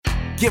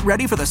Get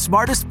ready for the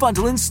smartest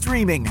bundle in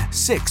streaming.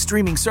 6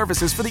 streaming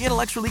services for the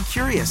intellectually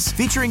curious,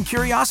 featuring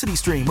Curiosity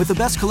Stream with the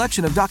best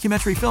collection of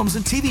documentary films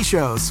and TV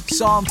shows,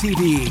 Psalm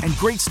TV, and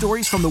great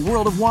stories from the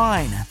world of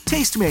wine.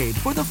 Tastemade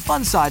for the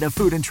fun side of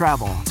food and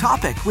travel.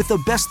 Topic with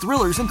the best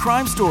thrillers and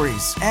crime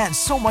stories, and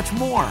so much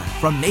more.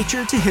 From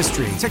nature to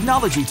history,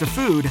 technology to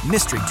food,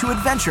 mystery to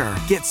adventure.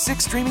 Get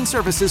 6 streaming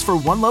services for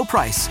one low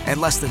price at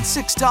less than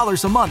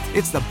 $6 a month.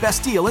 It's the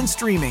best deal in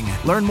streaming.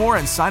 Learn more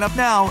and sign up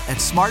now at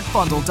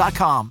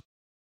smartbundle.com.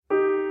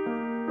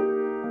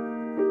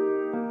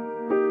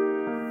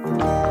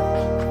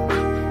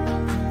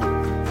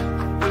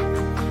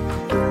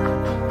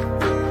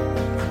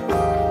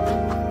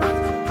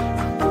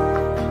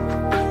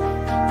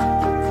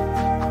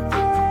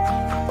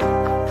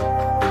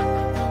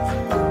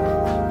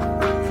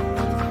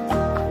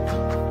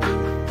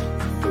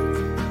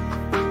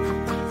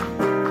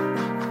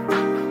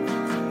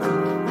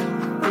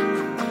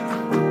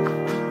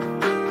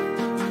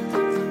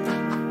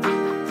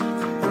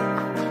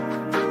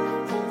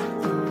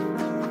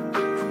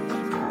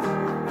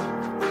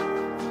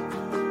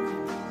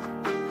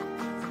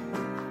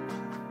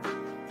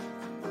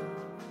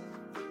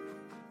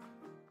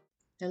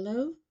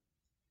 Hello,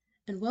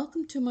 and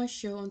welcome to my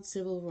show on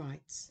civil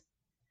rights.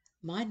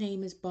 My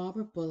name is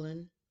Barbara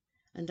Bullen,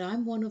 and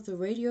I'm one of the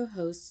radio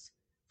hosts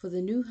for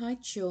the New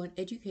Heights Show on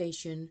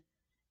Education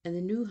and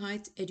the New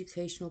Heights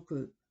Educational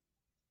Group.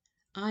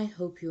 I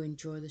hope you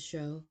enjoy the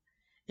show,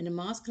 and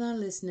I'm asking our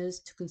listeners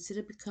to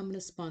consider becoming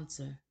a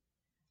sponsor.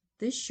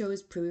 This show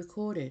is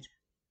pre-recorded.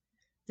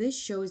 This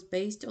show is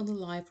based on the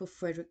life of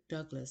Frederick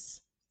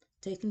Douglass,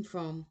 taken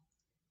from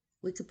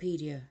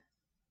Wikipedia.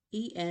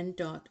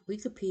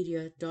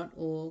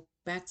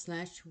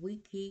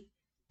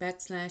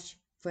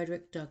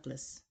 en.wikipedia.org/wiki/Frederick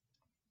Douglass.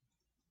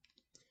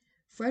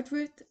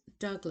 Frederick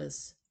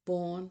Douglass,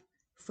 born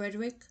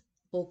Frederick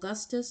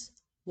Augustus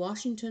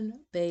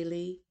Washington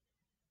Bailey,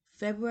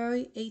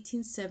 February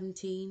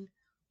 1817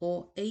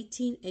 or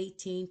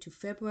 1818 to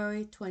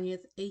February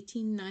 20th,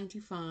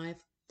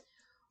 1895,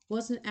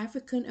 was an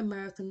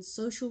African-American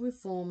social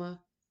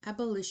reformer,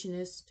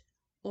 abolitionist,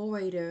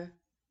 orator,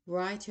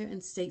 writer,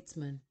 and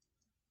statesman.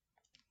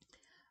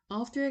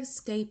 After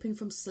escaping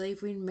from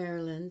slavery in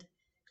Maryland,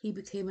 he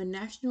became a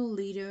national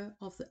leader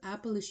of the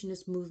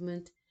abolitionist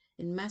movement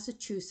in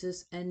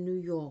Massachusetts and New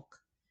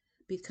York,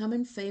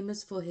 becoming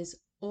famous for his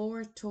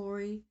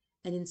oratory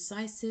and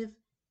incisive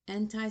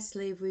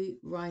anti-slavery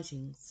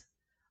writings.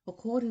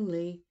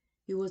 Accordingly,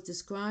 he was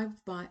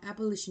described by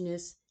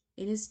abolitionists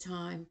in his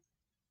time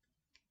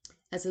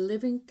as a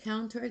living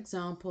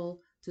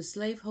counterexample to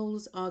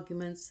slaveholders'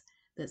 arguments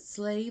that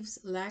slaves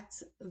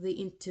lacked the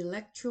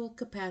intellectual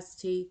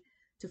capacity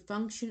to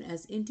function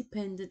as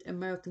independent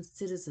American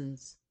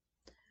citizens.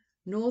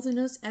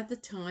 Northerners at the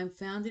time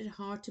found it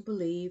hard to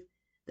believe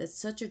that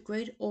such a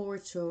great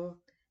orator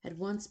had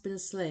once been a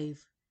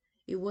slave.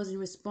 It was in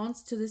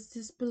response to this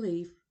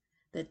disbelief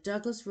that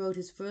Douglass wrote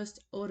his first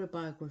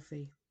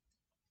autobiography.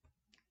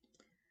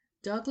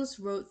 Douglass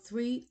wrote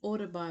 3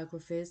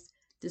 autobiographies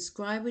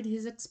describing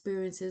his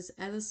experiences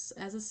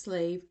as a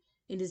slave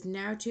in his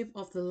narrative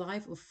of the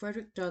life of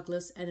Frederick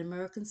Douglass, an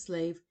American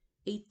slave,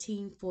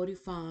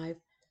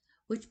 1845,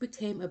 which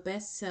became a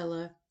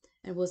bestseller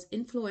and was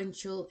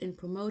influential in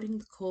promoting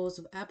the cause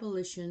of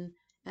abolition,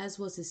 as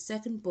was his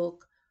second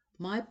book,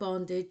 My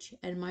Bondage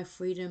and My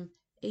Freedom,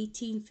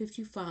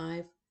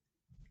 1855.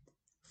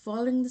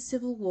 Following the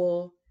Civil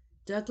War,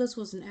 Douglass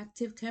was an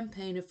active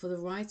campaigner for the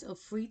rights of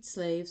freed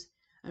slaves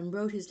and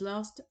wrote his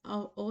last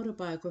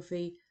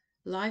autobiography,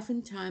 Life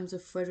and Times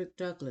of Frederick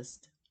Douglass.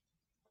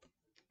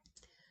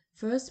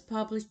 First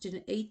published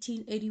in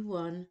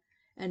 1881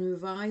 and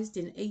revised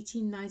in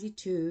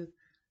 1892,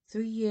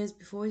 3 years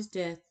before his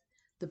death,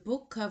 the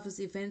book covers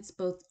events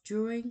both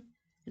during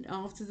and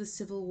after the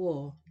Civil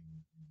War.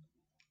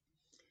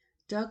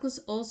 Douglass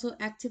also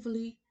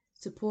actively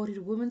supported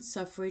women's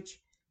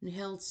suffrage and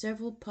held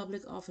several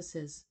public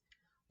offices.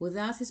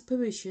 Without his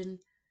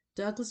permission,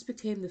 Douglass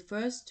became the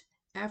first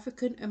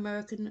African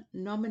American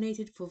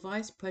nominated for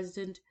Vice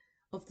President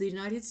of the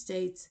United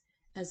States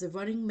as the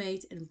running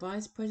mate and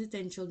vice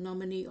presidential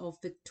nominee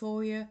of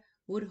Victoria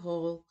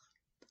Woodhull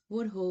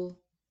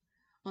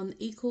on the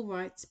Equal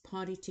Rights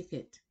Party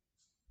ticket.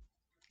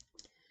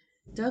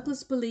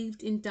 Douglass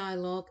believed in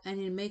dialogue and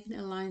in making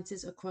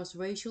alliances across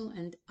racial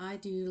and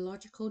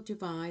ideological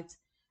divides,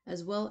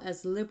 as well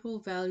as the liberal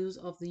values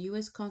of the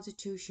U.S.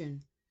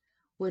 Constitution.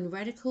 When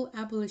radical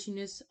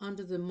abolitionists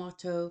under the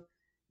motto,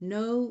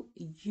 "No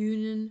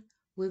Union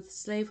with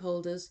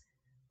Slaveholders,"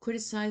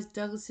 criticized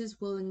Douglass's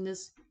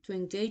willingness to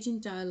engage in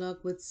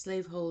dialogue with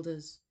slave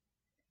owners,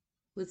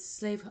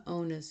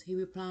 he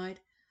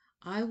replied,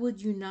 "I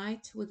would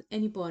unite with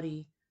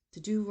anybody to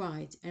do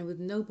right and with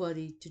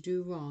nobody to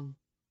do wrong."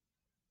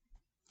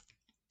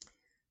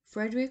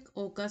 Frederick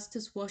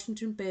Augustus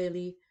Washington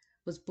Bailey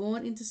was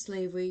born into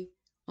slavery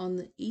on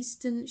the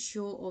eastern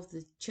shore of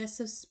the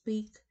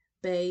Chesapeake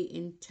Bay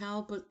in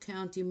Talbot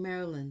County,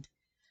 Maryland.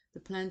 The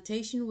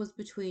plantation was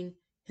between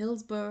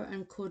Hillsborough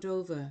and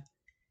Cordova.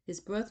 His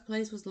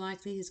birthplace was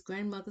likely his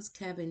grandmother's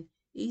cabin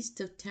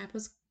east of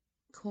Tapper's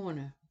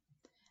Corner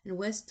and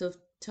west of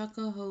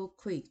Tuckahoe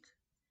Creek.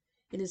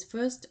 In his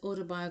first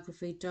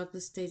autobiography,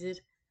 Douglas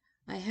stated,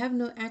 "I have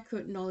no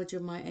accurate knowledge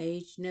of my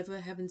age,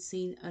 never having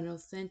seen an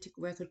authentic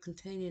record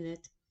containing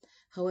it.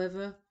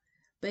 However,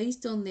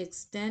 based on the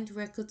extant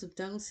records of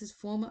Douglas's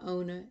former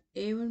owner,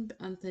 Aaron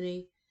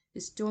Anthony,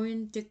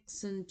 historian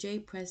Dixon J.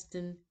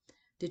 Preston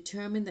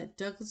determined that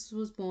Douglas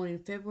was born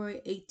in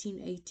February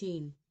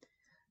 1818.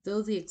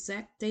 Though the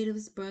exact date of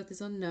his birth is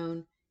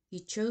unknown,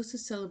 he chose to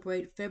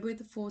celebrate February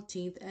the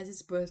 14th as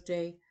his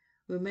birthday,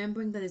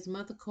 remembering that his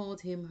mother called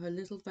him her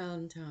little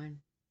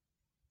Valentine."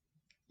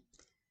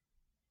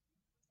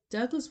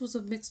 Douglas was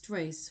of mixed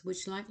race,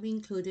 which likely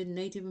included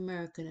Native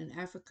American and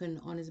African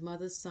on his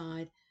mother's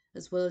side,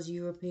 as well as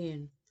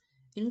European.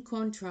 In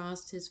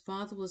contrast, his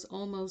father was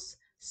almost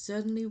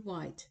certainly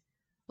white,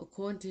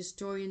 according to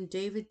historian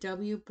David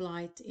W.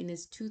 Blight in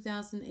his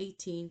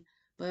 2018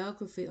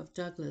 biography of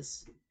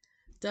Douglas.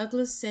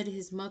 Douglas said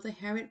his mother,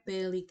 Harriet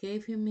Bailey,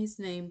 gave him his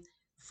name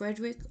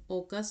Frederick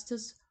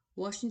Augustus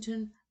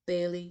Washington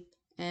Bailey,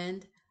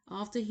 and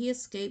after he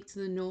escaped to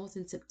the North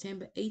in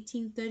September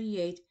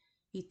 1838,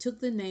 he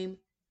took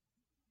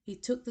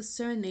the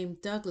surname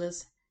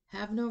Douglas,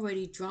 having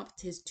already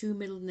dropped his two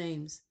middle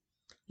names.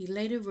 He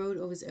later wrote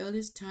of his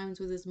earliest times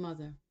with his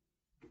mother.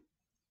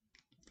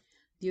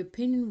 "The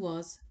opinion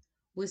was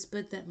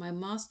whispered that my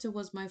master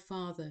was my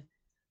father,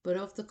 but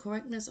of the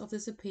correctness of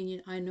this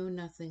opinion I know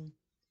nothing.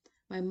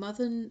 My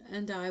mother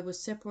and I were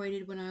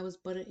separated when I was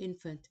but an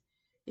infant.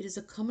 It is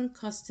a common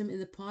custom in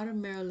the part of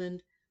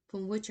Maryland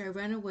from which I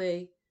ran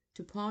away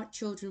to part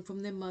children from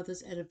their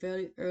mothers at a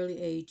very early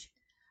age.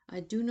 I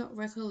do not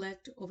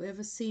recollect of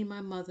ever seeing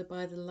my mother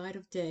by the light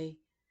of day.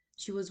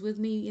 She was with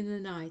me in the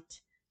night.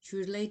 She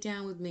would lay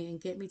down with me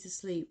and get me to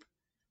sleep,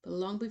 but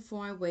long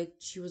before I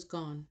waked she was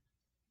gone."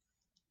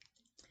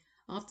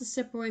 After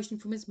separation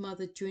from his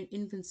mother during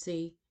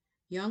infancy,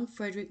 young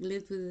Frederick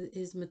lived with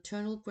his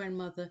maternal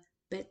grandmother,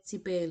 Betsy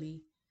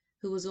Bailey,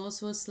 who was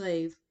also a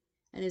slave,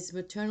 and his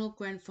maternal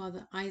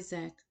grandfather,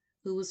 Isaac,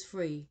 who was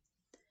free.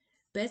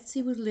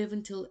 Betsy would live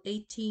until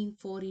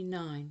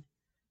 1849.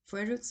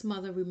 Frederick's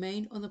mother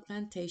remained on the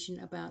plantation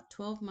about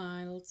 12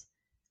 miles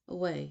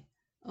away,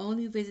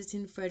 only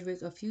visiting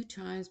Frederick a few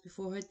times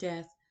before her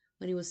death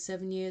when he was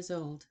 7 years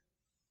old.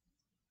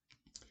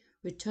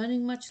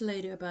 Returning much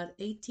later, about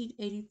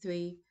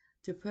 1883,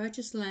 to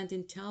purchase land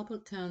in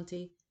Talbot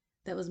County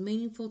that was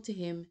meaningful to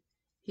him,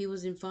 he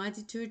was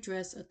invited to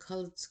address a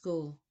colored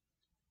school.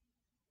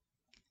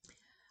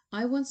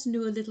 "I once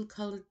knew a little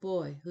colored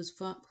boy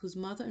whose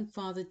mother and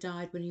father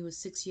died when he was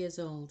 6 years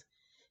old.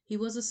 He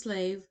was a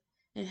slave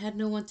and had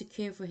no one to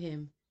care for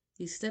him.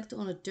 He slept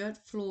on a dirt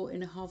floor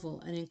in a hovel,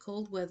 and in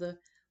cold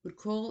weather would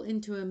crawl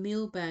into a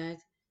meal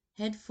bag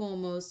head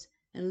foremost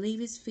and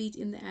leave his feet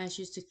in the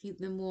ashes to keep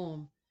them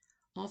warm.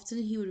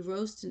 Often he would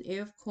roast an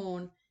ear of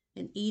corn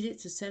and eat it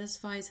to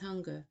satisfy his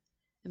hunger,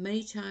 and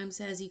many times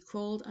has he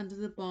crawled under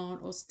the barn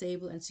or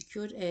stable and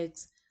secured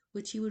eggs,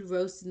 which he would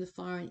roast in the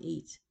fire and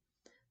eat.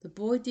 The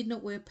boy did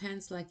not wear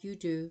pants like you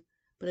do,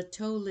 but a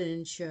tow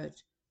linen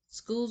shirt.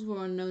 Schools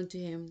were unknown to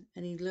him,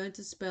 and he learned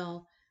to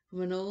spell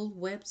from an old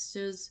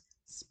Webster's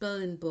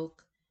spelling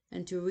book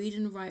and to read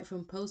and write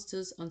from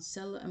posters on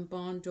cellar and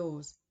barn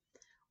doors.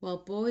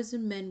 While boys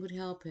and men would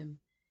help him,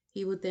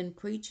 he would then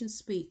preach and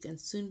speak,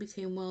 and soon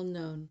became well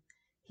known.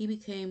 He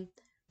became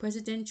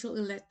presidential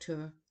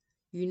elector,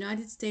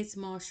 United States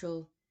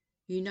Marshal,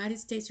 United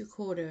States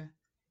Recorder,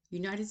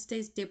 United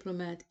States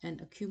diplomat, and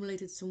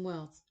accumulated some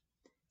wealth.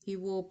 He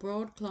wore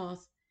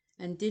broadcloth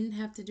and didn't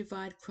have to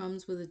divide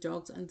crumbs with the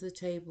dogs under the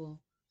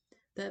table.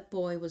 That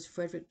boy was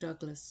Frederick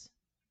Douglass.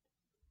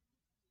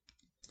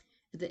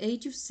 At the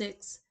age of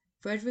 6,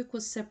 Frederick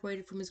was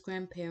separated from his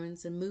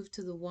grandparents and moved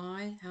to the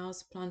White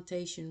House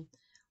plantation,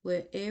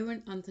 where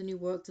Aaron Anthony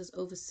worked as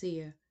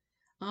overseer.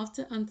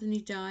 After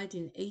Anthony died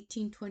in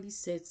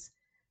 1826,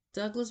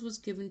 Douglass was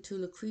given to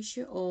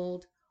Lucretia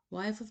Auld,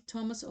 wife of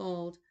Thomas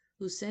Auld,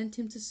 who sent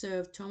him to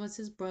serve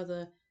Thomas's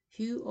brother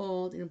Hugh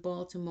Auld in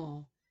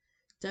Baltimore.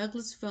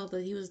 Douglass felt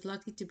that he was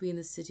lucky to be in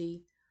the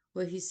city,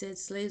 where he said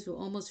slaves were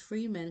almost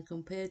free men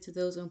compared to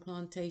those on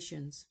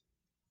plantations.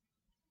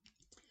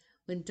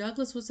 When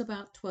Douglass was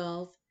about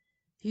 12,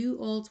 Hugh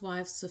Auld's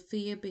wife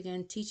Sophia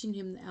began teaching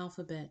him the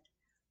alphabet.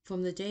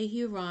 From the day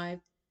he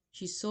arrived,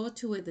 she saw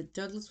to it that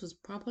Douglass was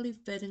properly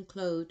fed and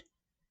clothed,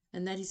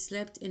 and that he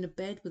slept in a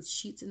bed with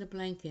sheets and a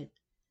blanket.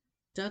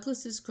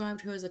 Douglass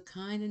described her as a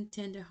kind and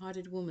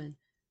tender-hearted woman,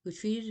 who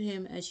treated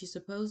him as she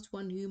supposed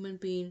one human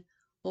being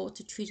ought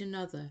to treat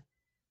another.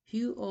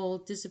 Hugh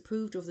Auld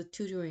disapproved of the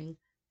tutoring,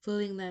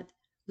 feeling that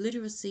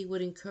literacy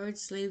would encourage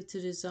slaves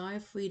to desire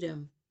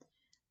freedom.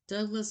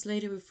 Douglass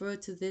later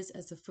referred to this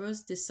as the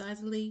first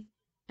decidedly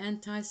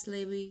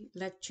anti-slavery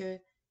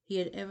lecture he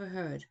had ever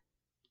heard.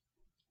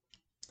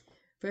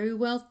 "Very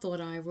well,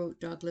 thought I," wrote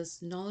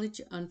Douglass,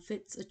 "knowledge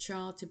unfits a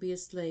child to be a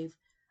slave.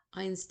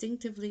 I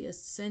instinctively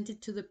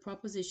assented to the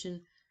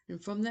proposition,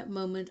 and from that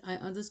moment I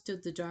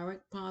understood the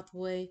direct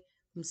pathway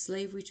from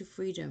slavery to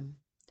freedom.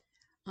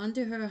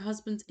 Under her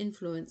husband's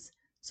influence,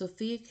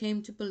 Sophia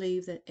came to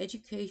believe that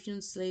education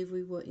and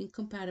slavery were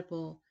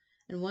incompatible,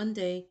 and one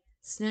day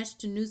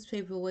snatched a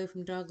newspaper away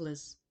from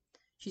Douglas.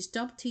 She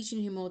stopped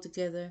teaching him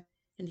altogether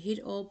and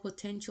hid all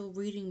potential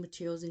reading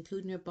materials,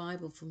 including her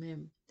Bible, from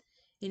him.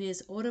 In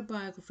his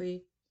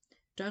autobiography,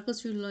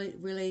 Douglas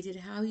related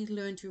how he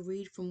learned to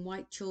read from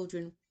white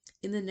children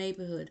in the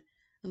neighborhood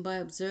and by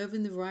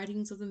observing the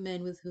writings of the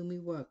men with whom he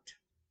worked.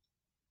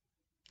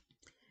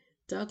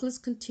 Douglas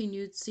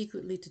continued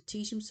secretly to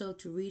teach himself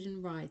to read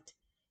and write.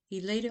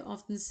 He later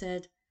often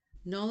said,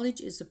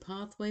 "Knowledge is the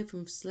pathway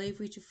from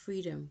slavery to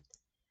freedom."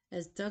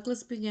 As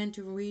Douglas began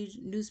to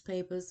read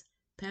newspapers,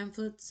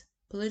 pamphlets,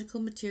 political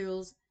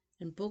materials,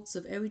 and books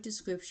of every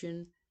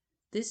description,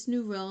 this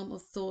new realm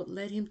of thought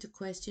led him to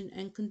question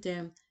and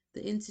condemn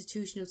the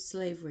institution of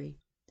slavery.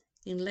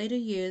 In later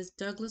years,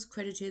 Douglas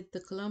credited the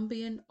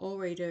Columbian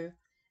Orator,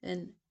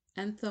 an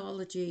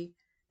anthology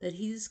that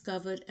he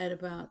discovered at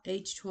about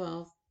age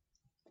 12,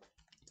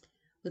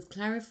 with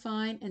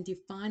clarifying and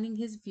defining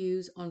his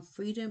views on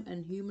freedom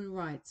and human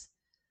rights.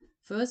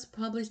 First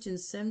published in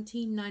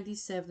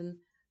 1797,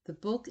 the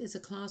book is a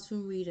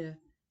classroom reader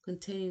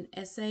containing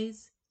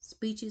essays,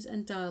 speeches,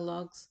 and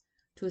dialogues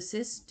to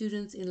assist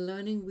students in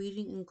learning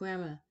reading and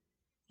grammar.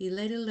 He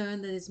later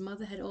learned that his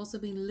mother had also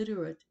been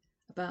literate,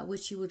 about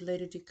which he would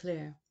later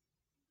declare,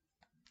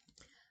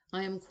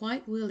 "I am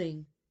quite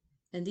willing,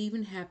 and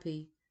even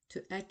happy,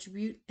 to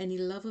attribute any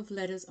love of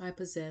letters I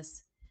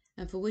possess,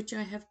 and for which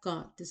I have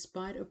got,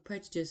 despite of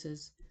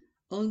prejudices,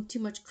 only too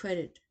much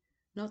credit,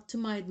 not to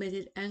my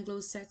admitted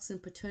Anglo-Saxon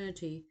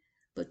paternity,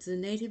 but to the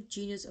native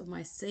genius of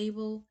my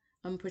sable,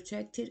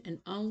 unprotected,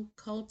 and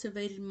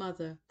uncultivated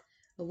mother,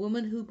 a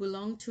woman who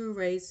belonged to a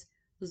race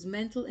whose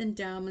mental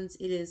endowments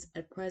it is,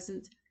 at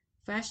present,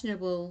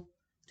 fashionable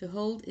to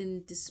hold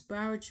in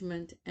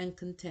disparagement and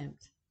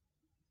contempt."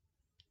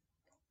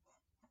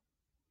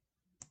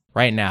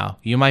 Right now,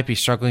 you might be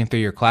struggling through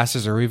your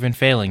classes or even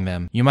failing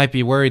them. You might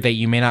be worried that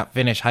you may not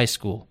finish high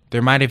school.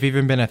 There might have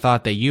even been a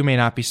thought that you may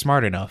not be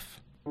smart enough.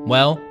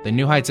 Well, the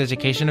New Heights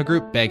Educational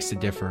Group begs to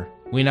differ.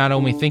 We not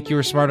only think you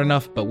are smart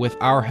enough, but with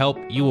our help,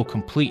 you will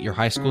complete your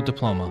high school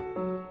diploma.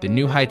 The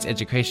New Heights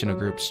Educational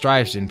Group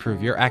strives to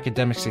improve your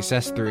academic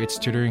success through its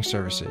tutoring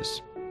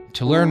services.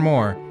 To learn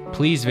more,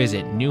 please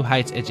visit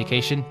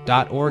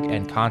newheightseducation.org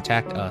and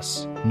contact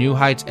us. New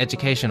Heights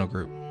Educational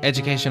Group,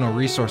 educational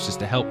resources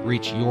to help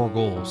reach your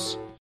goals.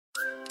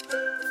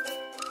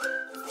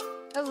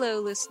 Hello,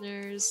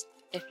 listeners.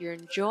 If you're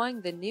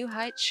enjoying the New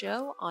Heights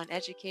show on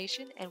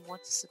education and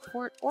want to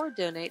support or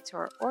donate to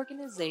our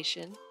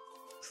organization,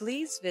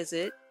 please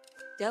visit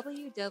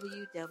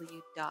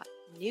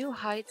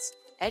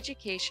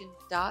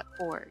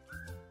www.newheightseducation.org.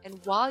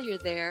 And while you're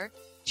there,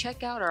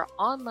 check out our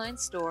online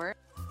store.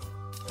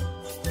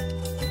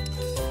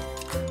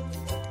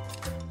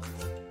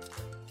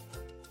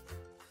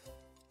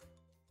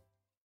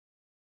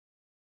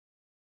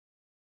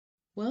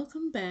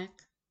 Welcome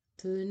back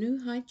to the New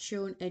Heights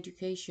Show on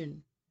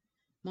Education.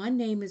 My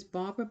name is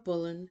Barbara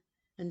Bullen,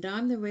 and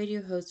I'm the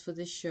radio host for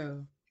this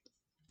show.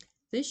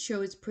 This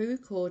show is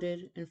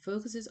pre-recorded and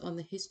focuses on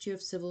the history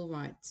of civil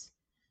rights.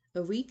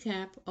 A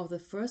recap of the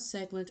first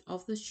segment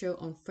of the show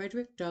on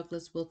Frederick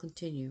Douglass will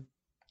continue.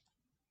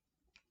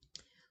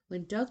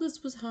 When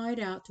Douglass was hired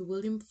out to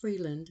William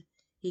Freeland,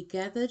 he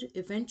gathered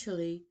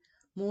eventually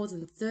more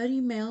than 30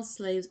 male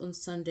slaves on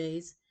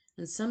Sundays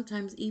and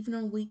sometimes even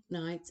on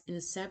weeknights in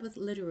a Sabbath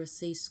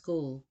literacy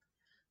school.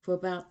 For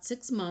about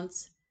 6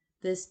 months,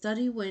 their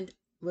study went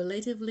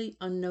relatively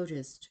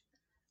unnoticed.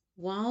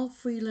 While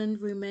Freeland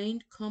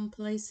remained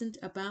complacent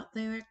about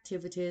their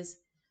activities,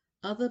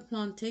 other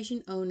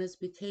plantation owners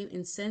became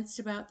incensed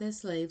about their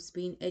slaves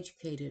being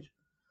educated.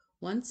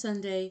 One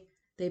Sunday,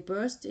 they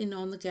burst in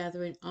on the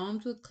gathering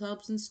armed with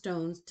clubs and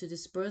stones to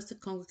disperse the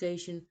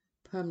congregation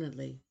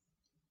permanently.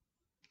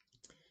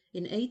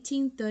 In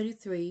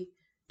 1833,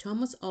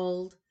 Thomas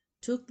Auld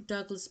took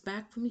Douglass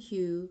back from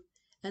Hugh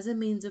as a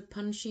means of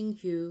punishing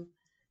Hugh.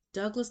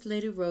 Douglass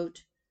later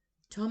wrote,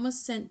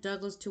 "Thomas sent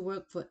Douglass to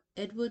work for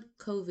Edward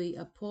Covey,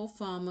 a poor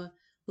farmer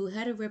who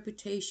had a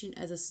reputation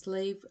as a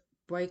slave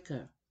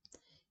breaker.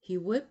 He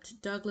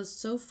whipped Douglass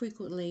so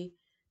frequently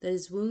that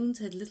his wounds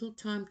had little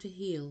time to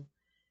heal."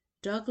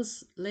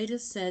 Douglass later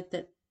said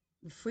that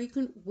the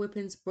frequent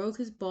whippings broke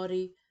his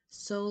body,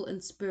 soul,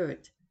 and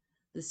spirit.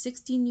 The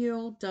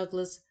 16-year-old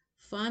Douglass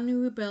finally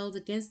rebelled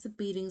against the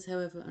beatings,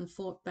 however, and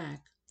fought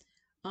back.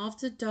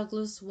 After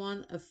Douglass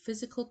won a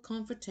physical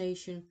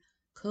confrontation,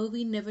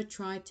 Covey never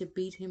tried to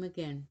beat him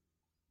again.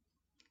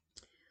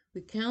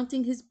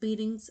 Recounting his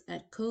beatings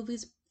at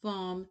Covey's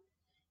farm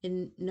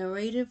in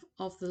narrative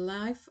of the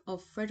life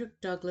of Frederick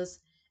Douglass,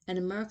 an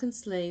American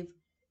slave,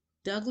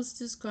 Douglass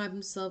described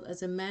himself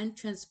as a man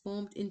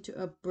transformed into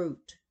a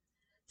brute.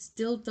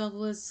 Still,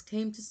 Douglass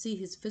came to see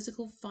his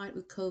physical fight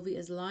with Covey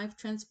as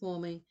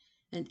life-transforming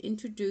and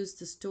introduced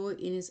the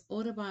story in his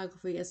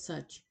autobiography as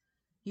such.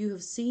 "You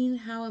have seen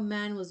how a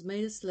man was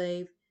made a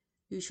slave.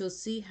 You shall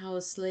see how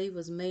a slave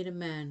was made a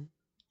man."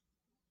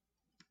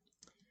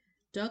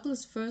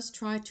 Douglass first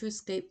tried to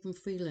escape from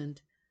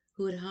Freeland,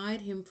 who had hired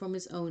him from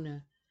his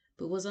owner,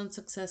 but was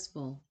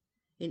unsuccessful.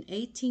 In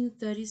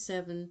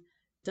 1837,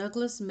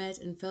 Douglas met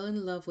and fell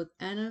in love with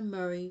Anna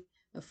Murray,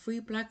 a free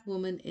black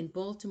woman in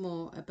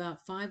Baltimore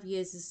about 5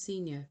 years his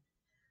senior.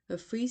 Her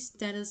free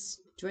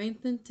status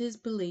strengthened his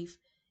belief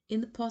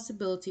in the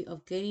possibility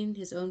of gaining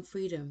his own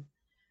freedom.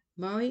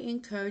 Murray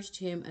encouraged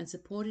him and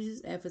supported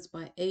his efforts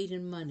by aid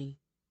and money.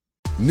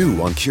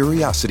 New on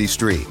Curiosity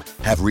Stream.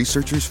 Have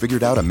researchers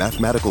figured out a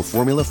mathematical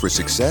formula for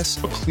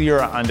success? A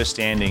clearer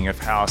understanding of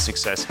how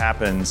success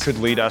happens could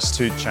lead us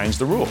to change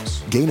the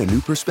rules. Gain a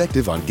new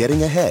perspective on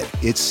getting ahead.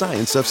 It's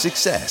Science of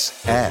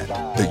Success. And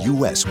the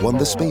U.S. won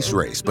the space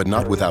race, but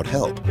not without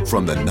help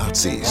from the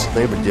Nazis.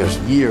 They were just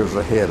years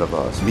ahead of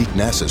us. Meet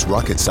NASA's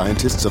rocket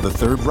scientists of the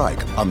Third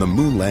Reich on the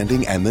moon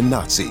landing and the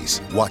Nazis.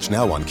 Watch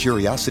now on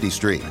Curiosity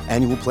Stream.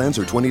 Annual plans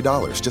are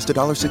 $20, just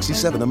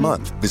 $1.67 a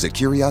month. Visit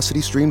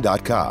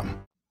curiositystream.com.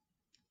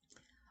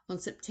 On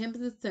September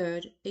 3,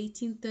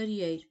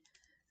 1838,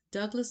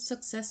 Douglas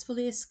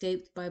successfully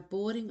escaped by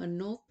boarding a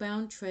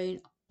northbound train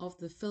of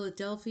the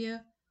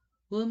Philadelphia,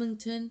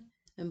 Wilmington,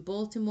 and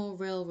Baltimore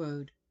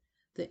Railroad.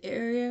 The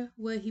area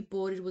where he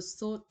boarded was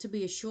thought to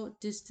be a short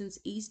distance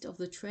east of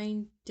the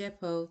train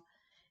depot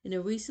in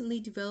a recently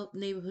developed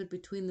neighborhood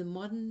between the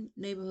modern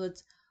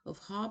neighborhoods of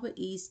Harbor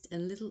East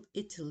and Little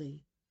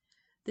Italy.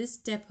 This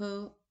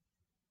depot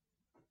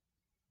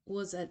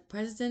was at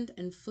President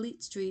and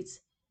Fleet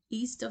Streets,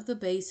 east of the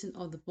basin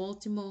of the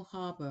Baltimore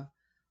Harbor,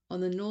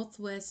 on the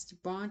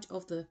northwest branch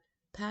of the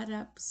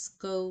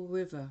Patapsco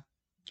River.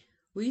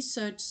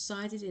 Research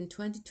cited in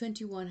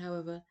 2021,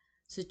 however,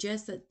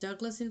 suggests that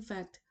Douglas in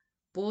fact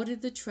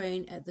boarded the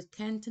train at the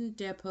Canton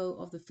depot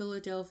of the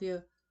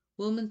Philadelphia,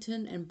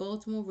 Wilmington, and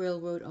Baltimore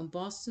Railroad on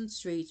Boston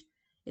Street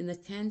in the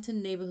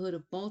Canton neighborhood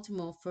of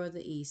Baltimore further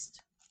east.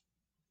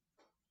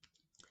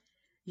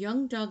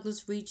 Young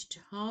Douglas reached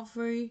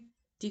Havre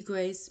de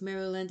Grace,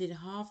 Maryland in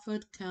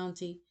Harford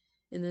County,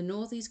 in the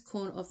northeast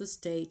corner of the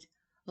state,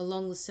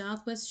 along the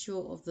southwest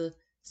shore of the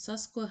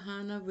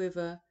Susquehanna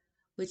River,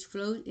 which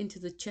flowed into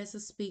the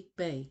Chesapeake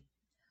Bay.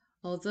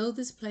 Although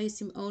this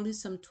placed him only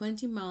some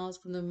 20 miles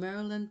from the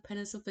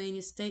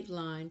Maryland-Pennsylvania state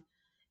line,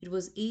 it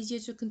was easier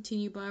to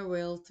continue by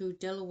rail through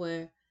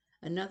Delaware,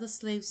 another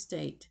slave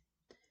state.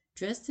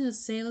 Dressed in a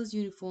sailor's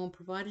uniform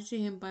provided to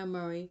him by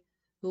Murray,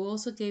 who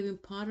also gave him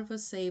part of her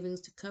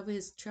savings to cover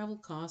his travel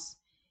costs,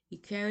 he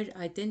carried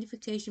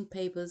identification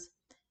papers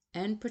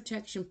and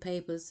protection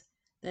papers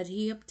that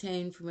he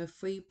obtained from a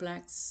free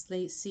black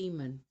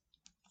seaman.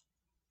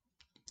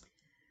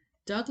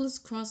 Douglas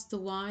crossed the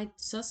wide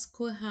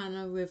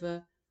Susquehanna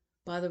River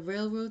by the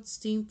railroad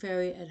steam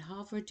ferry at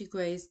Havre de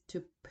Grace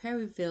to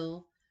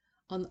Perryville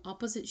on the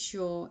opposite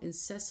shore in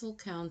Cecil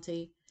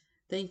County,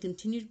 then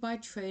continued by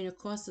train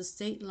across the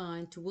state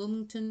line to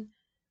Wilmington,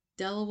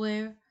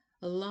 Delaware,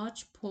 a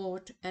large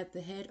port at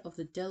the head of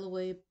the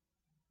Delaware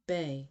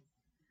Bay.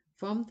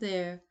 From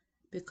there,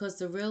 because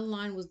the rail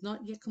line was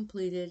not yet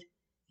completed,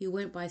 he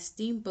went by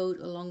steamboat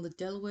along the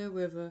Delaware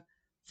River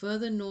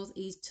further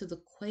northeast to the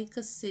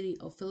Quaker city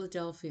of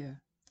Philadelphia,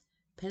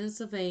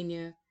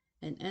 Pennsylvania,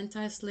 an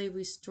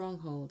anti-slavery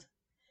stronghold.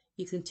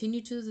 He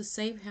continued to the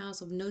safe house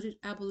of noted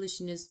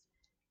abolitionist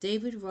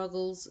David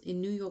Ruggles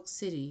in New York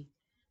City.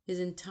 His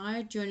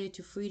entire journey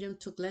to freedom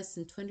took less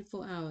than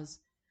 24 hours.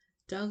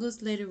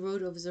 Douglas later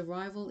wrote of his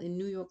arrival in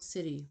New York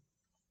City.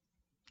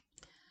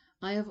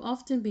 I have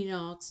often been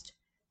asked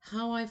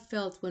how I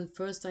felt when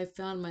first I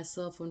found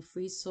myself on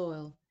free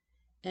soil,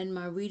 and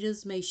my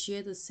readers may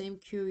share the same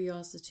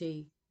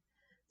curiosity.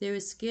 There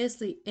is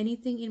scarcely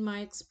anything in my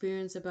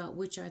experience about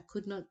which I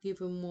could not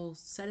give a more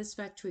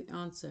satisfactory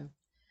answer.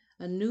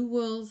 A new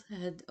world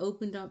had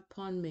opened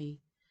upon me.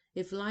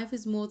 If life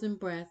is more than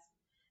breath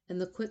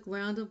and the quick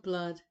round of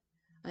blood,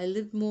 I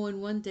lived more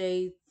in one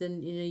day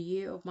than in a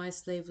year of my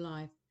slave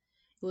life.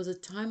 It was a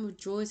time of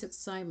joyous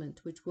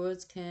excitement which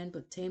words can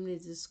but tamely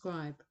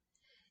describe.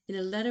 In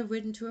a letter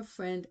written to a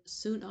friend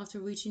soon after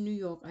reaching New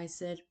York, I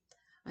said,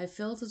 I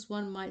felt as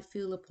one might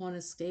feel upon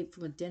escape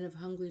from a den of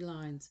hungry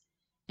lions.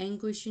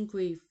 Anguish and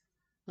grief,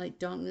 like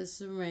darkness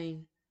and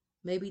rain,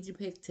 may be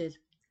depicted,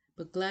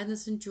 but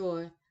gladness and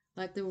joy,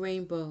 like the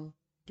rainbow,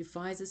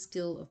 defies the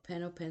skill of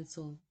pen or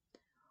pencil.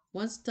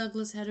 Once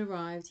Douglas had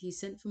arrived, he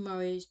sent for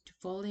Murray to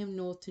follow him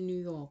north to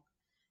New York.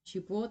 She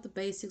brought the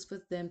Basics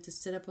with them to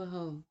set up a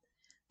home.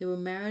 They were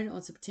married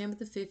on September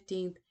the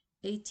 15th,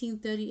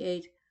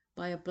 1838,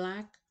 by a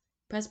black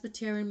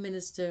Presbyterian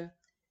minister,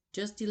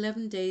 just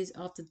 11 days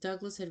after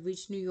Douglas had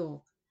reached New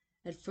York.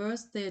 At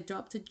first, they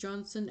adopted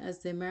Johnson as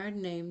their married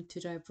name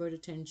to divert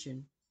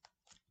attention.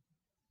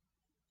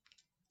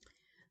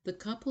 The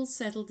couple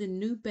settled in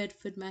New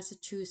Bedford,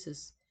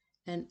 Massachusetts,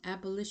 an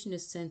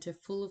abolitionist center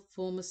full of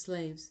former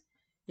slaves.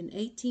 In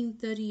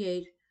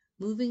 1838,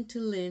 moving to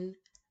Lynn,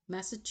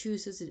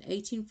 Massachusetts in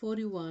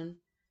 1841,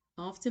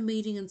 after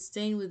meeting and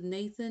staying with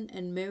Nathan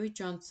and Mary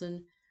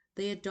Johnson,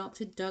 they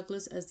adopted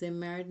Douglas as their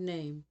married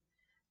name.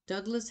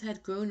 Douglas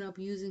had grown up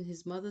using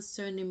his mother's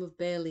surname of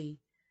Bailey.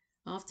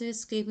 After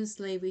escaping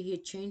slavery, he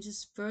had changed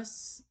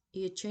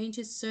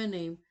his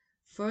surname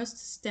first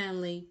to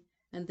Stanley,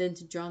 and then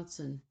to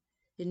Johnson.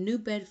 In New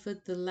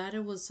Bedford, the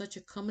latter was such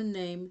a common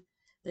name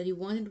that he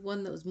wanted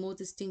one that was more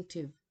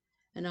distinctive,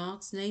 and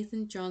asked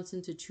Nathan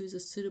Johnson to choose a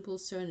suitable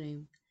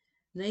surname.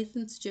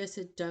 Nathan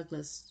suggested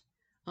Douglas,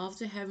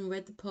 after having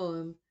read the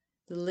poem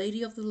The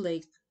Lady of the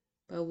Lake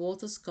by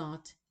Walter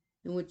Scott,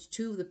 in which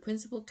two of the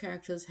principal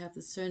characters have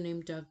the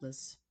surname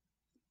Douglas.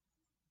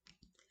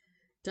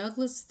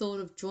 Douglas thought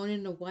of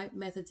joining a white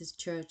Methodist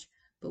church,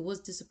 but was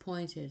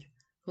disappointed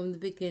from the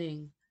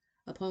beginning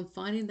upon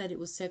finding that it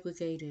was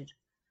segregated.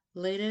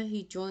 Later,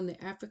 he joined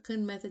the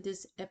African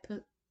Methodist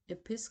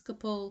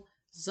Episcopal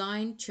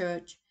Zion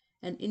Church,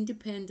 an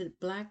independent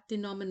black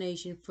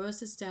denomination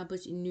first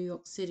established in New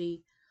York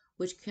City,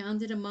 which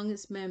counted among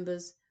its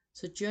members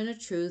Sojourner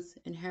Truth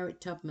and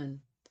Harriet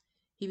Tubman.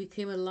 He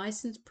became a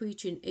licensed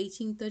preacher in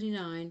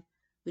 1839,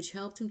 which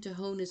helped him to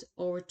hone his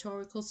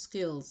oratorical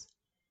skills.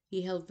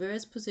 He held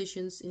various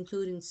positions,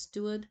 including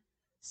steward,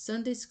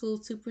 Sunday school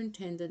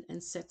superintendent,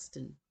 and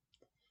sexton.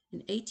 In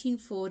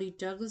 1840,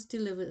 Douglas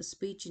delivered a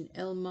speech in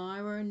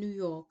Elmira, New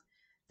York,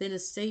 then a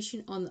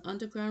station on the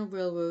Underground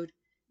Railroad,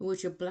 in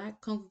which a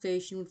black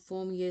congregation would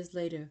form years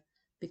later,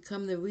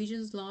 becoming the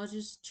region's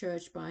largest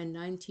church by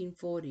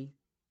 1940.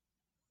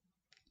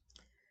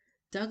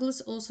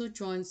 Douglas also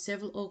joined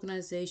several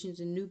organizations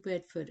in New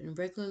Bedford and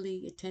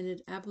regularly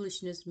attended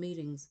abolitionist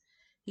meetings.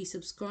 He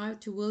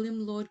subscribed to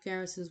William Lloyd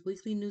Garrison's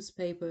weekly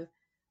newspaper,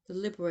 The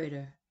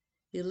Liberator.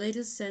 He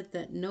later said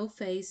that no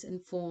face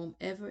and form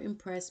ever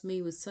impressed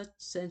me with such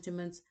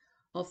sentiments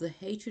of the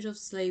hatred of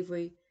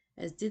slavery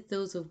as did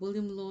those of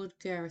William Lloyd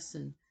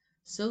Garrison.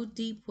 So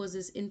deep was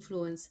his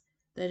influence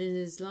that in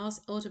his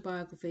last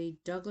autobiography,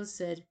 Douglas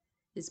said,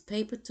 "His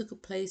paper took a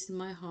place in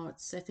my heart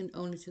second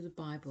only to the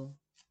Bible."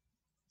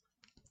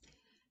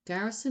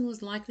 Garrison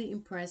was likely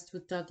impressed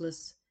with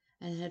Douglas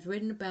and had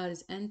written about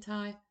his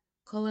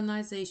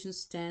anti-colonization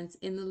stance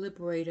in The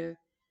Liberator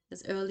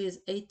as early as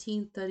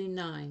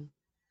 1839.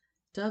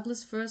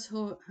 Douglas first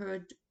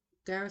heard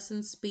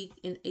Garrison speak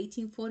in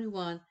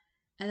 1841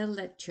 at a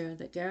lecture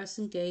that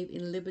Garrison gave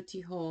in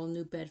Liberty Hall,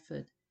 New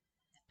Bedford.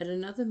 At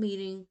another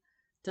meeting,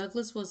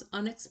 Douglas was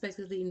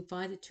unexpectedly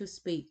invited to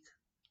speak.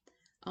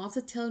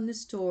 After telling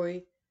his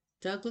story,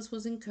 Douglas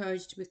was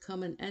encouraged to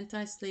become an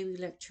anti-slavery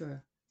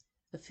lecturer.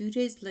 A few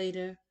days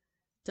later,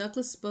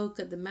 Douglas spoke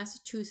at the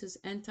Massachusetts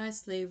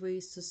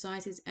Anti-Slavery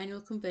Society's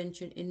annual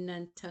convention in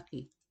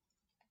Nantucket.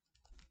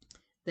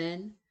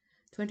 Then,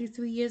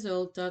 23 years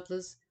old,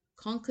 Douglas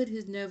conquered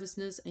his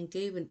nervousness and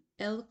gave an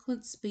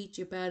eloquent speech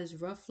about his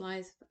rough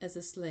life as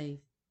a slave.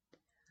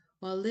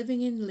 While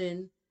living in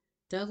Lynn,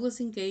 Douglas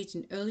engaged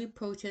in early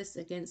protests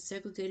against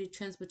segregated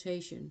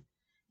transportation.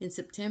 In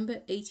September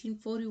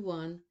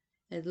 1841,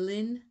 at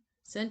Lynn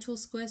Central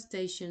Square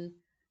Station,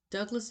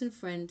 Douglas and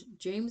friend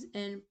James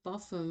N.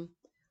 Boffin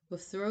were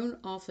thrown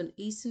off an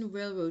Eastern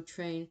Railroad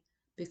train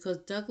because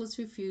Douglas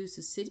refused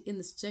to sit in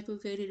the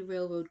segregated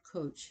railroad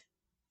coach.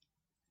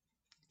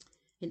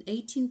 In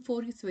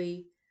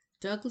 1843,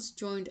 Douglas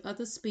joined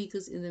other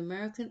speakers in the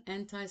American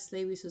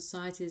Anti-Slavery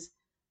Society's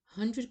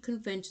 100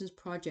 Conventions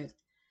Project,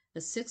 a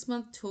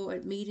 6-month tour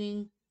at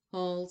meeting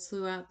halls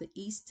throughout the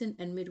eastern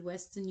and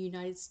midwestern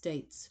United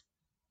States.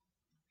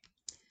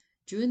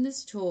 During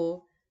this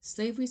tour,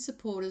 slavery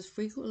supporters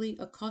frequently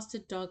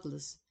accosted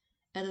Douglas.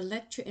 At a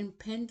lecture in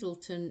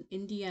Pendleton,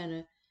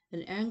 Indiana,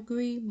 an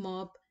angry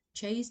mob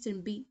chased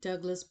and beat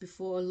Douglas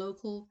before a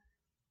local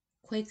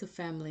Quaker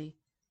family.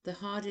 The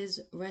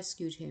Hardys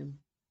rescued him.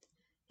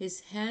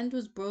 His hand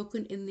was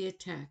broken in the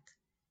attack.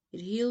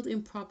 It healed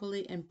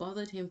improperly and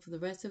bothered him for the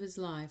rest of his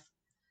life.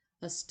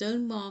 A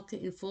stone marker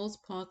in Falls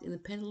Park in the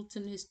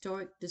Pendleton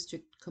Historic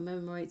District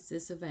commemorates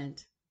this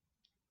event.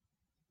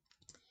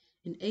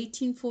 In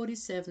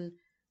 1847,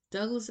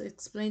 Douglas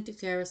explained to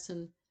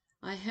Garrison,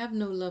 "I have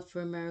no love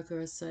for America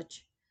as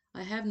such.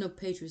 I have no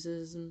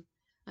patriotism.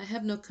 I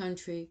have no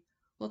country.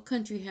 What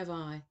country have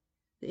I?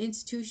 The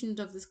institutions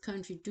of this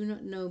country do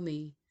not know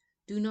me,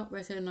 do not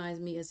recognize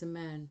me as a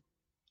man."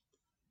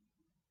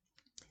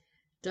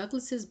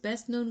 Douglas's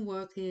best-known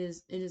work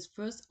is in his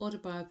first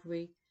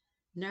autobiography,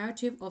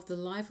 Narrative of the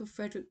Life of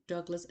Frederick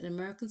Douglass, an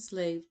American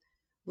Slave,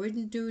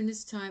 written during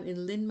his time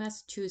in Lynn,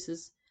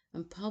 Massachusetts,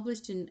 and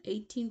published in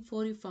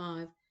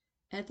 1845.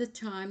 At the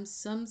time,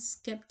 some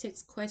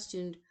skeptics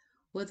questioned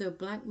whether a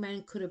black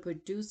man could have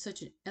produced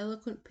such an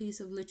eloquent piece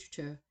of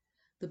literature.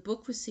 The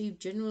book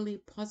received generally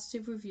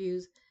positive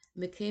reviews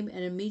and became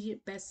an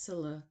immediate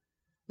bestseller.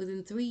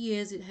 Within 3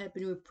 years, it had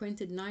been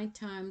reprinted 9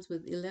 times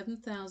with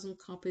 11,000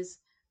 copies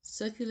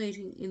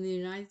circulating in the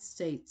United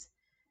States.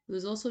 It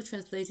was also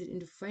translated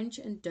into French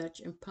and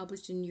Dutch and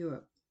published in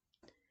Europe.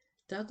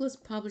 Douglas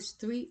published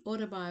 3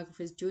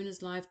 autobiographies during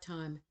his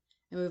lifetime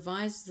and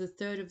revised the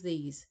third of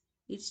these,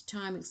 each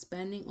time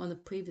expanding on the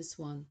previous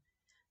one.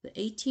 The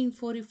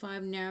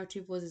 1845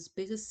 narrative was his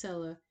biggest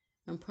seller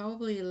and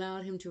probably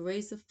allowed him to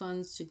raise the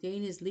funds to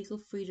gain his legal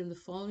freedom the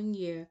following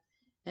year,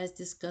 as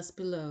discussed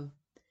below.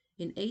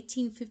 In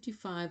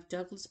 1855,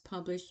 Douglas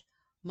published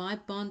My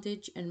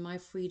Bondage and My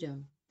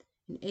Freedom.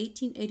 In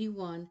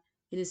 1881,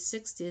 in his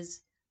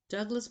 60s,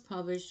 Douglas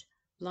published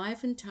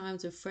Life and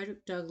Times of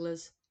Frederick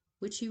Douglass,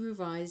 which he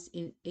revised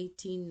in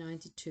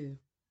 1892.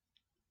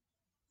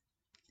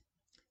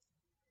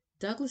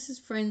 Douglas's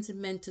friends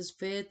and mentors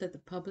feared that the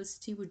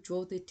publicity would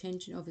draw the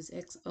attention of his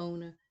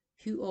ex-owner,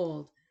 Hugh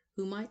Auld,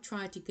 who might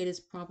try to get his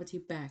property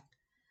back.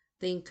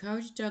 They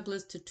encouraged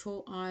Douglas to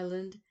tour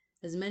Ireland,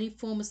 as many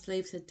former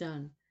slaves had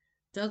done.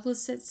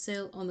 Douglas set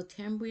sail on the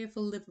Cambria for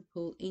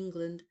Liverpool,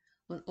 England,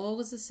 on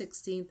August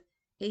 16,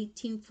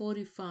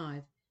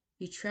 1845.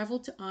 He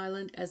traveled to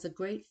Ireland as the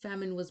Great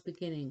Famine was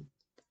beginning.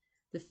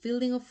 The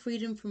feeling of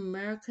freedom from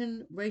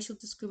American racial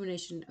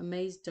discrimination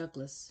amazed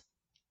Douglas.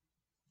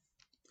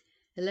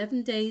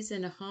 11 days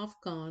and a half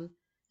gone,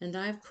 and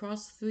I have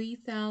crossed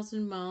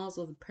 3,000 miles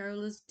of the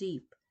perilous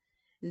deep.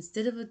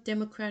 Instead of a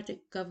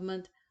democratic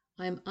government,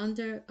 I am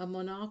under a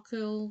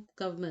monarchical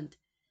government.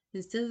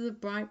 Instead of the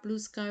bright blue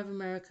sky of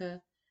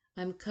America,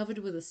 I am covered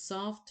with a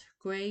soft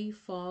gray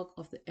fog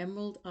of the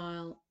Emerald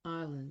Isle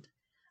Island.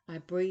 I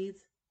breathe,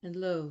 and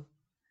lo,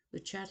 the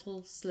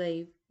chattel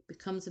slave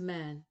becomes a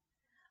man.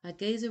 I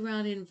gaze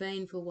around in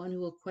vain for one who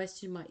will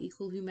question my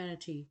equal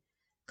humanity,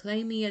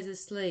 claim me as a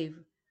slave,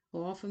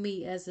 or offer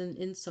me as an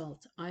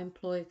insult. I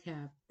employ a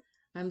cab.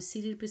 I am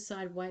seated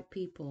beside white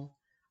people.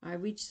 I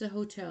reach the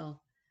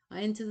hotel.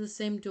 I enter the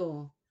same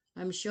door.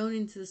 I am shown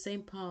into the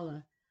same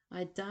parlor.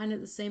 I dine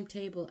at the same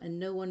table, and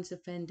no one is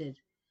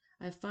offended.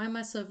 I find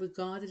myself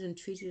regarded and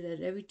treated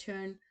at every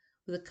turn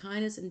with the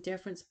kindness and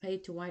deference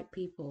paid to white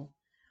people.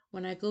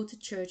 When I go to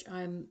church,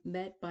 I am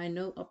met by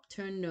no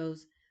upturned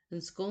nose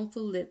and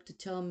scornful lip to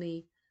tell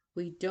me,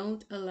 "We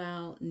don't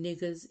allow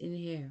niggers in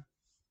here."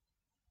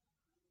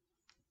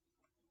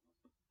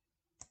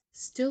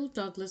 Still,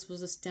 Douglas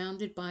was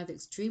astounded by the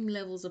extreme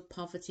levels of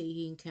poverty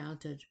he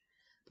encountered,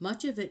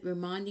 much of it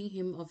reminding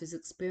him of his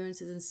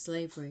experiences in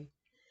slavery.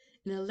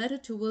 In a letter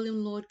to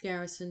William Lloyd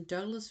Garrison,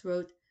 Douglas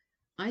wrote,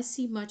 "I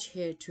see much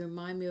here to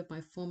remind me of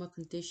my former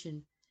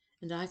condition,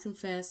 and I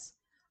confess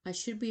I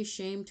should be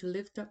ashamed to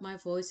lift up my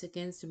voice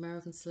against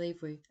American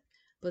slavery,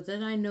 but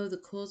that I know the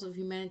cause of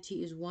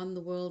humanity is won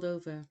the world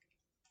over.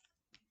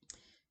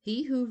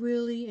 He who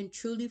really and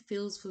truly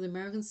feels for the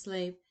American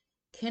slave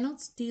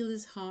cannot steel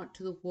his heart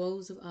to the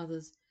woes of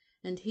others,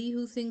 and he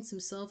who thinks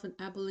himself an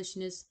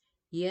abolitionist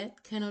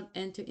yet cannot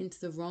enter into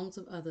the wrongs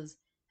of others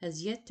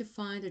has yet to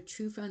find a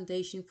true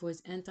foundation for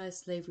his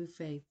anti-slavery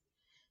faith."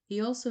 He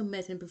also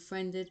met and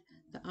befriended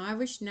the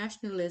Irish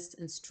nationalist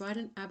and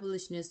strident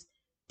abolitionist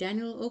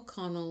Daniel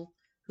O'Connell,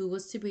 who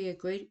was to be a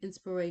great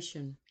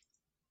inspiration.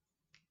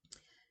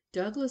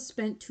 Douglas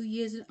spent 2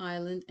 years in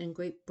Ireland and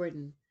Great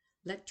Britain,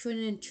 lecturing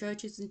in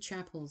churches and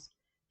chapels.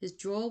 His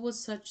drawl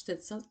was such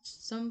that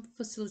some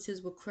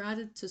facilities were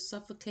crowded to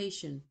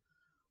suffocation.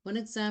 One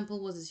example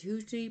was his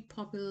hugely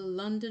popular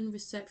London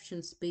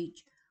reception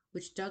speech,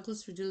 which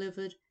Douglas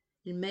delivered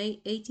in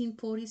May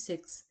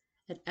 1846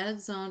 at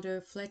Alexander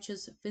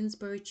Fletcher's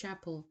Finsbury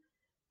Chapel.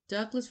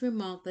 Douglas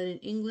remarked that in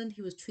England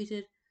he was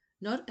treated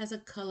not as a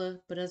color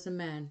but as a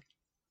man.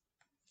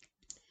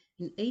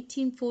 In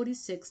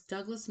 1846,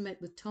 Douglas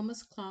met with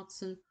Thomas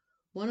Clarkson,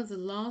 one of the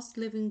last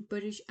living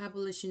British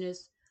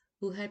abolitionists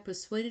who had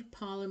persuaded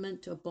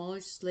Parliament to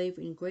abolish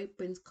slavery in Great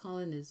Britain's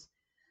colonies.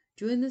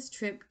 During this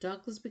trip,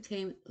 Douglas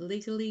became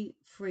legally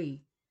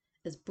free,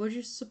 as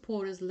British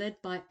supporters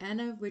led by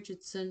Anna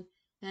Richardson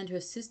and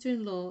her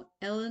sister-in-law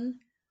Ellen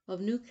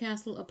of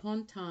Newcastle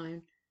upon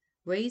Tyne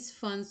raised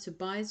funds to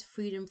buy his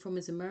freedom from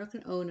his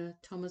American owner,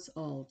 Thomas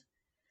Auld.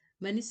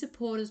 Many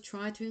supporters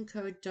tried to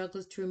encourage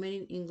Douglas to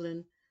remain in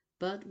England,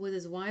 but with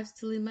his wife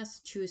still in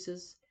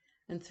Massachusetts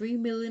and 3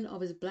 million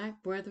of his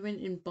black brethren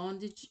in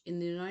bondage in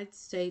the United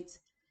States,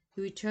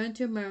 he returned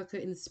to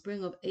America in the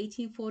spring of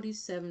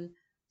 1847,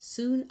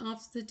 soon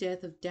after the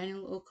death of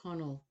Daniel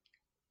O'Connell.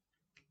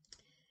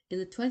 In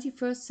the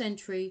 21st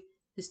century,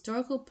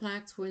 historical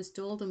plaques were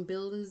installed on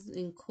buildings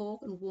in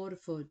Cork and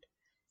Waterford,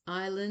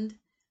 Ireland,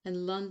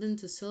 and London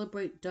to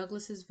celebrate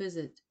Douglas's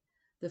visit.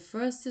 The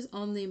first is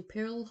on the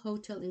Imperial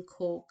Hotel in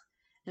Cork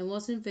and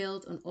was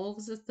unveiled on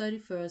August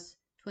 31st,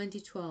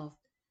 2012.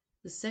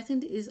 The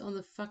second is on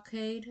the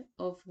facade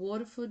of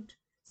Waterford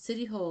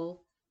City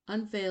Hall,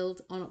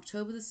 unveiled on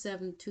October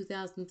 7,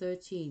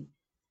 2013.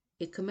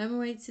 It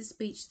commemorates his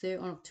speech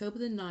there on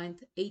October 9,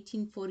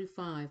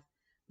 1845.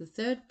 The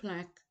third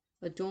plaque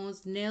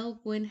adorns Nell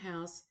Gwyn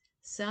House,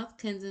 South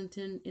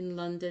Kensington in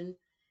London,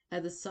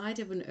 at the site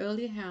of an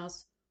earlier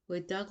house where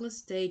Douglas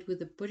stayed with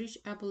the British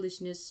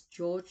abolitionist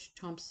George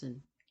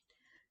Thompson.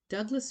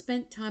 Douglas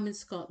spent time in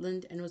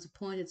Scotland and was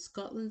appointed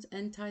Scotland's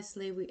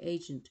anti-slavery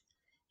agent.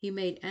 He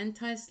made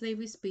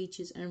anti-slavery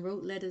speeches and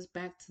wrote letters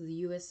back to the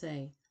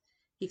USA.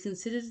 He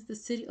considered the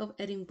city of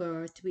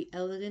Edinburgh to be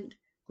elegant,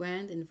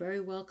 grand, and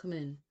very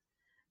welcoming.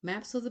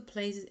 Maps of the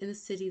places in the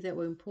city that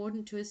were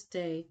important to his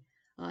stay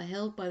are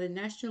held by the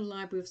National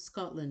Library of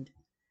Scotland.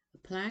 A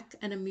plaque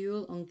and a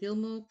mural on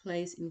Gilmour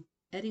Place in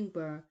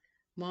Edinburgh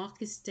mark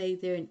his stay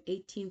there in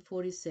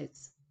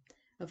 1846.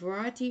 A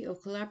variety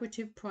of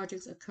collaborative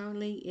projects are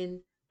currently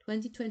in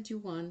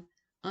 2021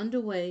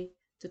 underway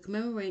to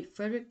commemorate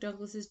Frederick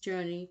Douglass's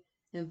journey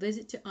and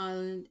visit to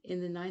Ireland in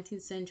the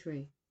 19th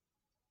century.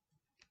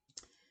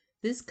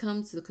 This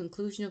comes to the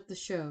conclusion of the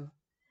show.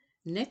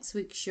 Next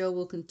week's show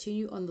will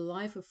continue on the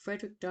life of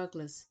Frederick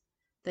Douglass.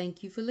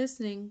 Thank you for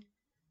listening.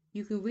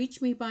 You can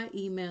reach me by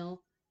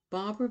email,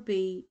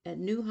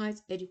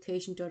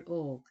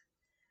 barbarab@newheightseducation.org.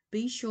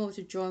 Be sure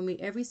to join me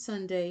every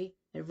Sunday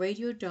at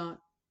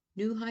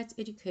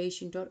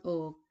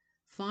radio.newheightseducation.org,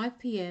 5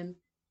 p.m.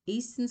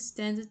 Eastern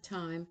Standard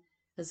Time,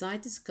 as I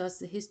discuss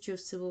the history of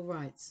civil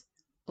rights.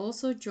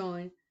 Also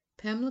join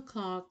Pamela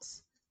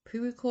Clark's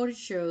pre-recorded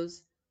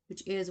shows,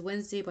 which airs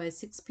Wednesday by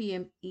 6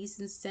 p.m.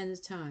 Eastern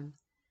Standard Time.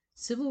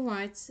 Civil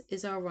rights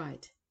is our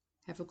right.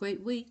 Have a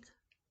great week.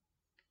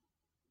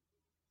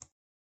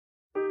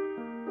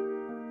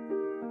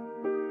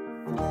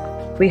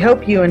 We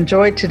hope you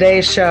enjoyed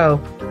today's show.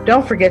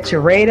 Don't forget to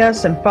rate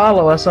us and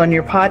follow us on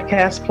your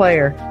podcast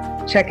player.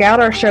 Check out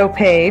our show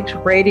page,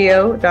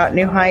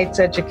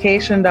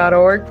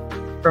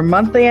 radio.newheightseducation.org, for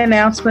monthly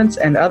announcements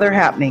and other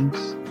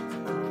happenings.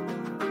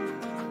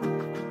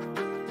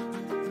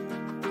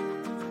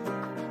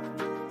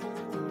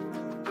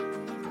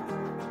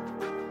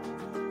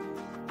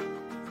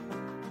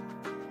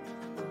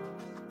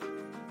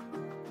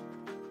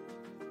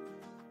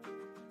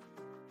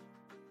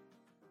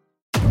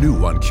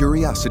 New on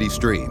Curiosity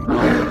Stream.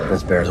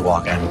 This bear's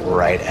walking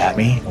right at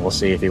me. We'll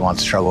see if he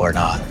wants trouble or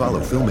not. Follow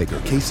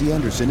filmmaker Casey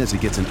Anderson as he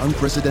gets an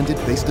unprecedented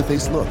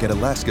face-to-face look at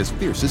Alaska's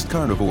fiercest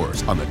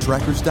carnivores on the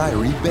Tracker's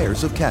Diary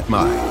Bears of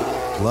Katmai.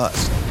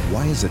 Plus,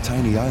 why is a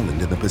tiny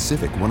island in the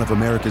Pacific one of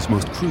America's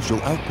most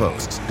crucial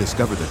outposts?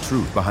 Discover the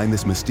truth behind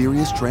this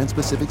mysterious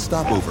trans-Pacific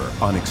stopover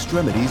on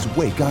Extremities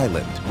Wake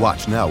Island.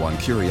 Watch now on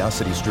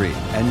Curiosity Stream.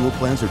 Annual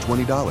plans are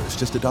 $20,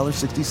 just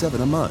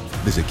 $1.67 a month.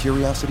 Visit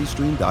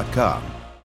curiositystream.com.